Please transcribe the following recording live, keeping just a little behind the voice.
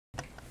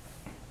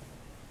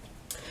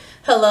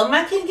Hello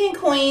my king and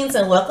queens,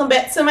 and welcome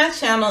back to my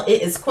channel.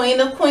 It is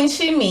Queen of Queens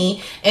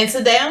Shimi, and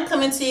today I'm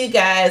coming to you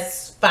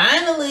guys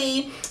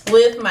finally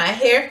with my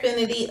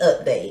Hairfinity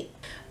update.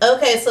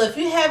 Okay, so if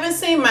you haven't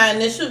seen my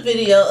initial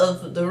video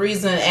of the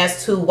reason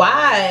as to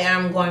why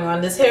I'm going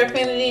on this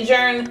Hairfinity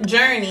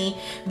journey,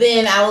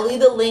 then I will leave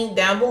the link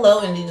down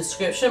below in the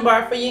description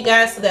bar for you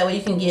guys, so that way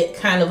you can get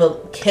kind of a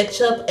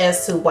catch up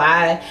as to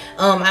why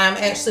I'm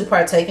actually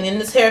partaking in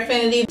this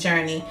Hairfinity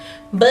journey.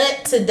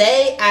 But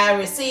today I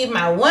received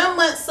my 1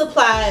 month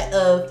supply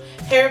of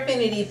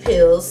Hairfinity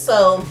pills.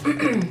 So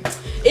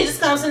it just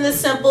comes in this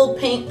simple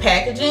pink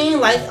packaging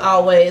like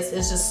always.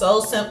 It's just so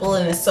simple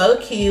and it's so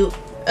cute.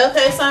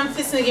 Okay, so I'm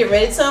fixing to get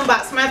ready to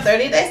unbox my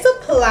 30-day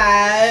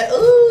supply.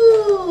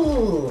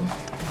 Ooh.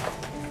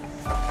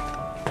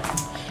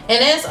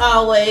 And as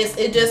always,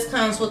 it just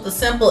comes with a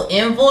simple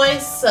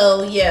invoice.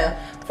 So yeah,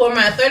 for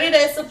my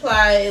 30-day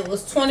supply, it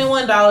was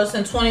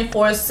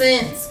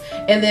 $21.24.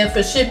 And then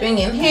for shipping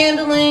and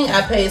handling,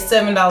 I paid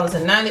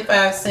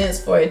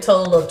 $7.95 for a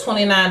total of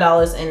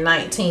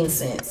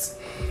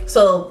 $29.19.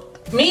 So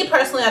me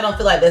personally, I don't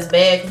feel like that's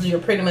bad because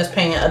you're pretty much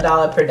paying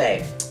 $1 per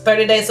day.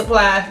 30-day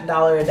supply,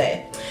 $1 a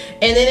day.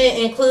 And then it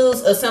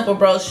includes a simple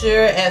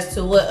brochure as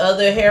to what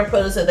other hair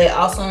products that they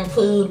also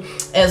include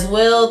as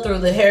well through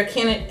the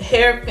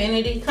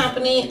Hairfinity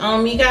company,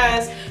 you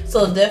guys.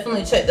 So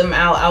definitely check them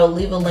out. I will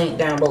leave a link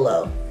down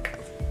below.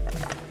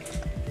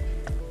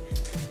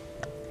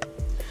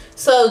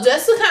 So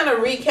just to kind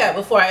of recap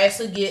before I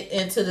actually get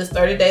into this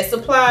 30-day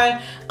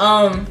supply,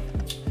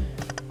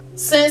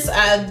 since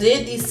I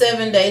did the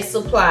 7-day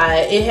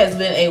supply, it has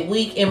been a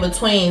week in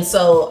between.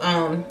 So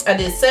I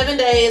did 7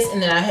 days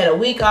and then I had a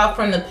week off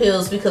from the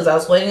pills because I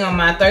was waiting on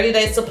my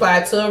 30-day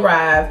supply to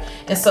arrive.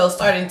 And so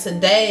starting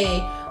today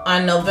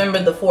on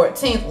November the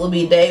 14th will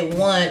be day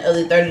 1 of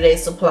the 30-day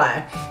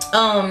supply.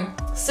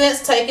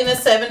 Since taking the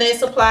 7-day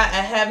supply,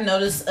 I have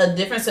noticed a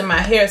difference in my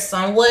hair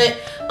somewhat.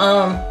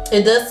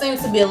 It does seem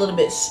to be a little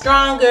bit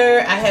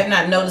stronger. I have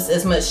not noticed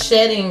as much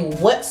shedding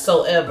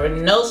whatsoever.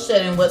 No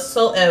shedding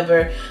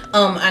whatsoever.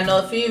 I know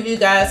a few of you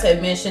guys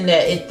have mentioned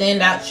that it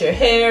thinned out your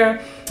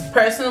hair.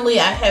 Personally,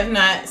 I have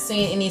not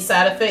seen any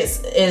side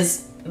effects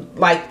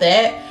like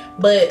that,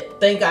 but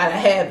thank God I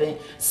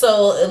haven't.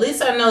 So at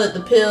least I know that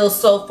the pills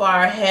so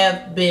far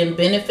have been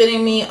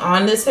benefiting me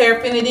on this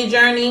Hairfinity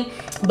journey,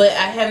 but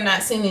I have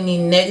not seen any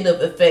negative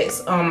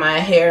effects on my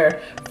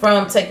hair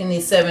from taking the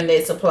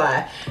 7-day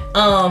supply.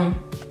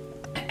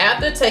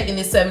 After taking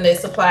the 7-day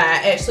supply,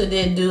 I actually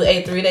did do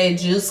a 3-day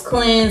juice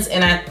cleanse,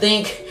 and I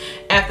think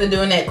after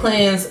doing that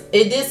cleanse,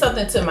 it did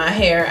something to my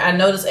hair. I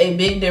noticed a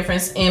big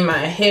difference in my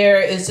hair.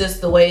 It's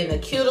just the way in the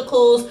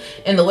cuticles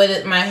and the way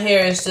that my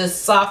hair is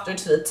just softer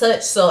to the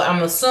touch. So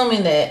I'm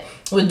assuming that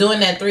with doing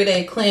that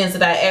 3-day cleanse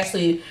that I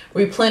actually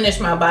replenished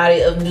my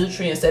body of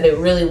nutrients that it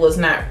really was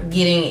not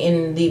getting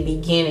in the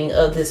beginning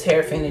of this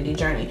Hairfinity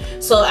journey.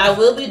 So I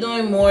will be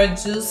doing more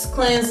juice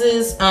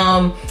cleanses,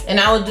 and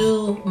I will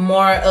do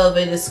more of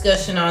a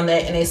discussion on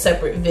that in a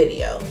separate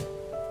video.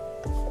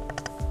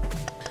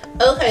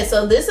 Okay,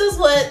 so this is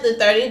what the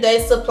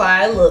 30-day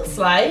supply looks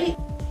like.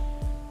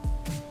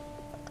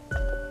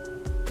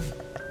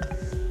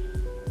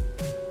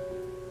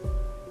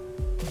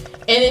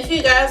 And if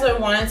you guys are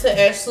wanting to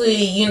actually,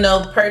 you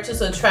know,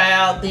 purchase or try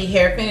out the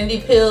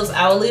Hairfinity pills,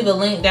 I will leave a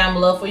link down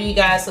below for you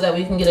guys so that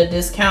we can get a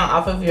discount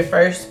off of your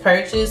first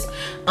purchase.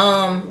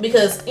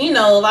 Because, you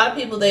know, a lot of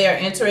people, they are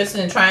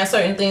interested in trying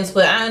certain things,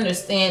 but I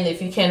understand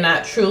if you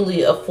cannot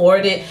truly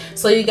afford it.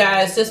 So you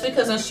guys, just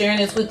because I'm sharing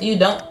this with you,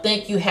 don't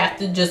think you have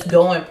to just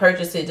go and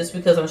purchase it just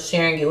because I'm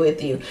sharing it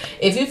with you.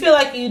 If you feel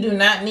like you do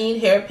not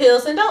need hair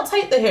pills, then don't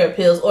take the hair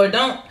pills, or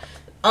don't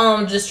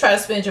just try to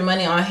spend your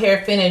money on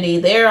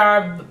Hairfinity. There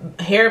are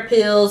hair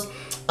pills,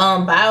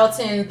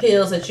 biotin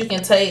pills that you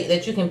can take,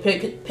 that you can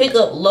pick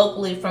up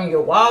locally from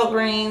your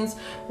Walgreens,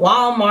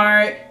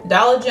 Walmart,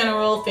 Dollar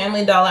General,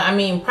 Family Dollar. I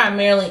mean,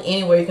 primarily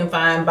anywhere you can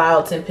find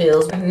biotin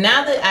pills.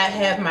 Now that I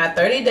have my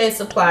 30-day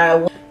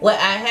supply, what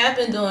I have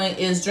been doing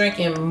is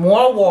drinking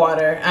more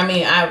water. I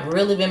mean, I've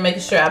really been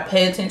making sure I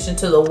pay attention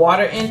to the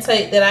water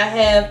intake that I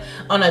have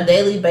on a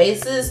daily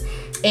basis.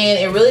 And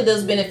it really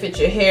does benefit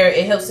your hair.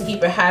 It helps to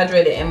keep it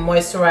hydrated and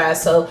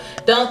moisturized. So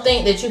don't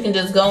think that you can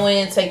just go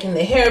in taking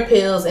the hair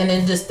pills and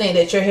then just think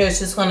that your hair is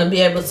just going to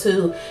be able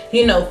to,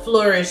 you know,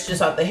 flourish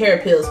just off the hair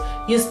pills.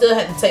 You still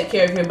have to take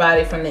care of your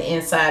body from the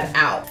inside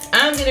out.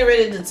 I'm getting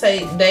ready to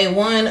take day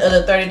 1 of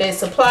the 30-day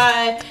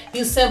supply.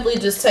 You simply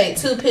just take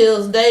 2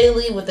 pills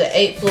daily with an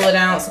 8 fluid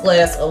ounce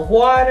glass of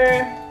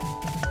water.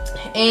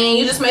 And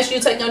you just make sure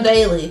you take them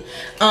daily.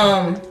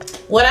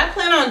 What I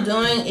plan on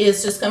doing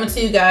is just coming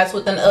to you guys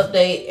with an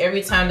update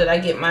every time that I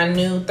get my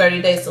new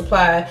 30-day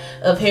supply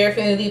of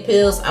Hairfinity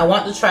pills. I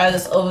want to try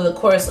this over the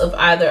course of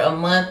either a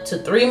month to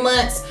 3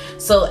 months.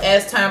 So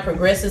as time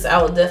progresses,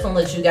 I will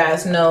definitely let you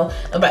guys know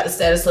about the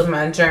status of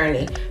my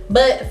journey.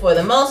 But for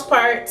the most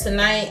part,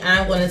 tonight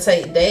I'm going to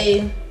take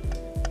day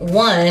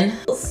 1.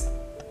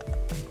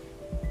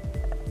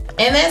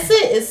 And that's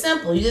it. It's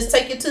simple. You just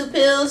take your 2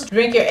 pills,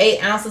 drink your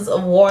 8 ounces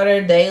of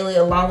water daily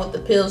along with the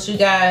pills, you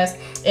guys.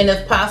 And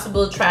if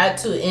possible, try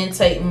to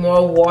intake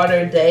more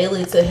water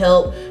daily to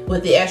help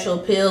with the actual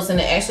pills,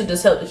 and it actually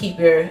just helps to keep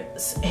your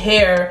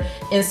hair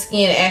and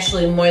skin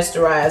actually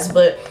moisturized.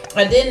 But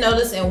I did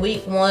notice in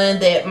week 1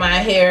 that my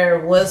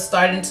hair was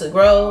starting to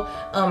grow.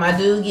 I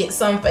do get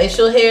some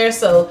facial hair,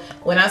 so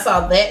when I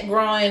saw that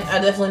growing,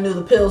 I definitely knew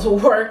the pills were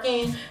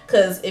working.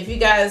 Because if you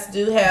guys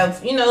do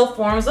have, you know,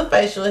 forms of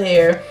facial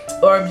hair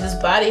or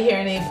just body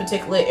hair in a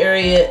particular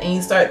area, and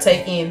you start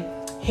taking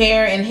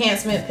hair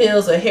enhancement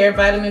pills or hair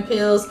vitamin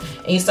pills,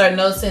 and you start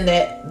noticing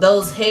that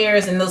those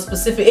hairs in those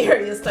specific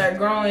areas start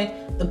growing,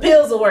 the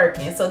pills are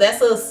working. So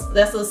that's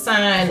a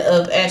sign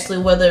of actually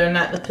whether or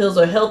not the pills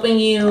are helping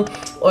you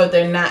or if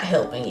they're not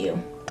helping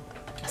you.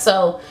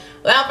 So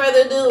without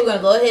further ado, we're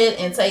gonna go ahead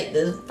and take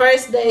the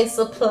first day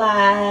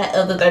supply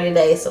of the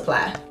 30-day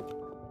supply.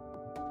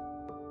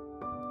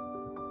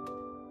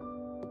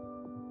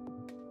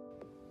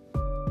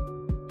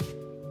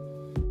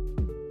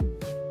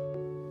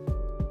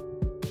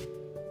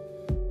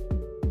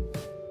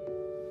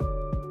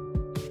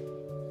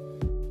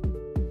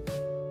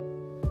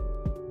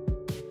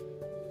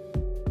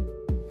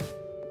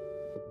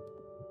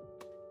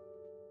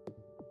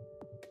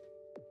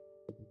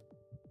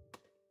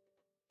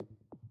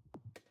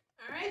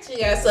 Alright, you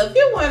guys, so if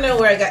you're wondering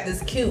where I got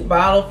this cute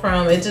bottle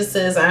from, it just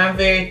says I'm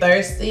very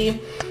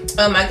thirsty.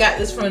 I got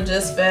this from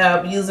Just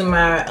Fab using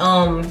my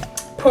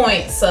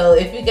points. So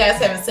if you guys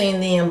haven't seen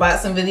the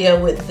unboxing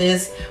video with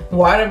this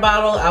water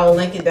bottle, I will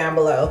link it down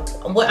below.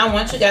 What I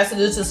want you guys to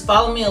do is just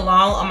follow me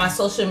along on my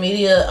social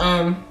media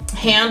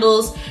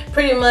handles.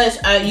 Pretty much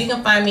you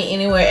can find me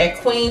anywhere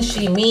at Queen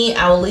She Me.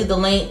 I will leave the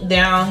link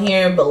down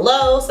here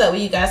below so that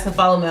way you guys can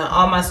follow me on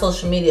all my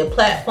social media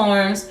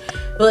platforms.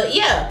 But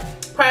yeah,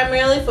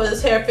 primarily for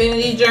this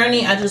Hairfinity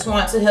journey, I just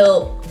want to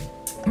help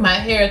my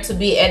hair to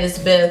be at its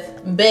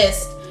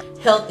best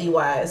healthy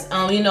wise.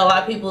 You know, a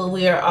lot of people,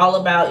 we are all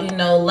about, you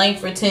know,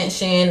 length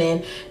retention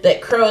and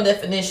that curl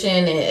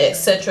definition and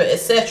etc,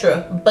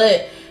 etc.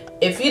 But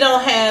if you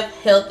don't have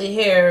healthy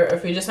hair, or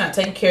if you're just not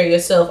taking care of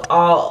yourself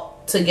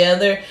all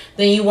together,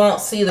 then you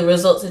won't see the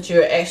results that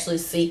you're actually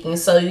seeking.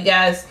 So you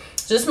guys,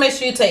 just make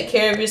sure you take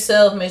care of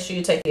yourself. Make sure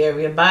you take care of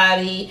your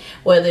body,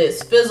 whether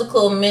it's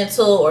physical,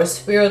 mental, or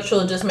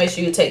spiritual. Just make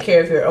sure you take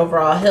care of your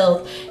overall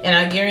health, and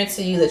I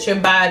guarantee you that your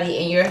body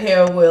and your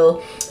hair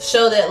will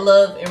show that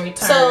love in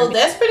return. So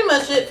that's pretty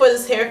much it for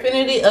this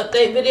Hairfinity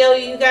update video,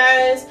 you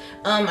guys.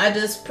 I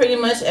just pretty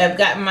much have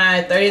got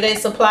my 30-day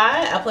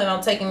supply. I plan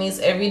on taking these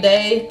every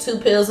day, 2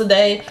 pills a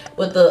day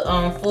with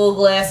a full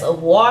glass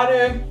of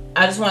water.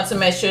 I just want to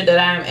make sure that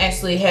I'm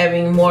actually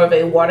having more of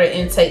a water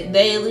intake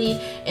daily,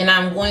 and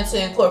I'm going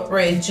to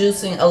incorporate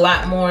juicing a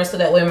lot more so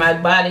that way my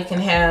body can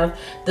have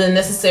the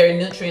necessary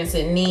nutrients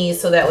it needs,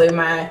 so that way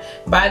my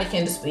body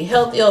can just be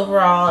healthy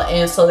overall,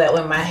 and so that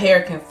way my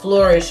hair can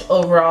flourish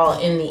overall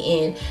in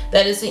the end.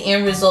 That is the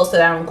end results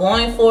that I'm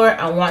going for.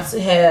 I want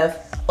to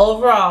have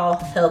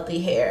overall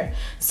healthy hair.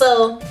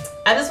 So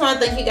I just want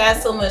to thank you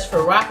guys so much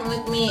for rocking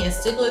with me and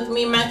sticking with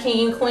me, my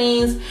king and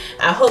queens.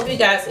 I hope you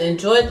guys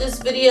enjoyed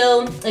this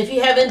video. If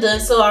you haven't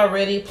done so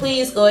already,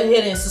 please go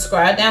ahead and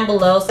subscribe down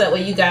below so that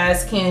way you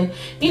guys can,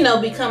 you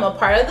know, become a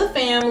part of the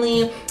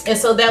family, and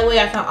so that way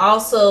I can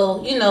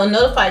also, you know,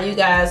 notify you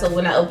guys of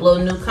when I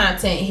upload new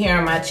content here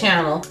on my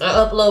channel.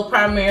 I upload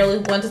primarily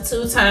 1 to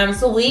 2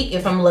 times a week,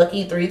 if I'm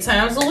lucky 3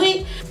 times a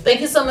week.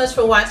 Thank you so much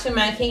for watching,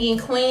 my king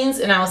and queens,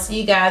 and I will see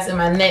you guys in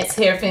my next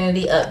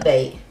Hairfinity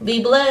update.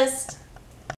 Be blessed.